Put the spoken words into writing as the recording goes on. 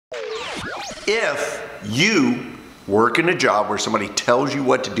if you work in a job where somebody tells you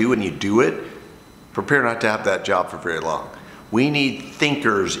what to do and you do it, prepare not to have that job for very long. We need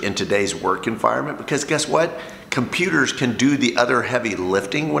thinkers in today's work environment, because guess what? Computers can do the other heavy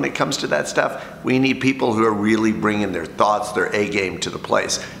lifting when it comes to that stuff. We need people who are really bringing their thoughts, their A game to the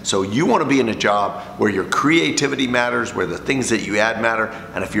place. So you want to be in a job where your creativity matters, where the things that you add matter.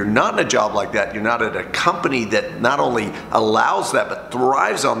 And if you're not in a job like that, you're not at a company that not only allows that, but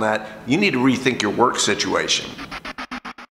thrives on that, you need to rethink your work situation.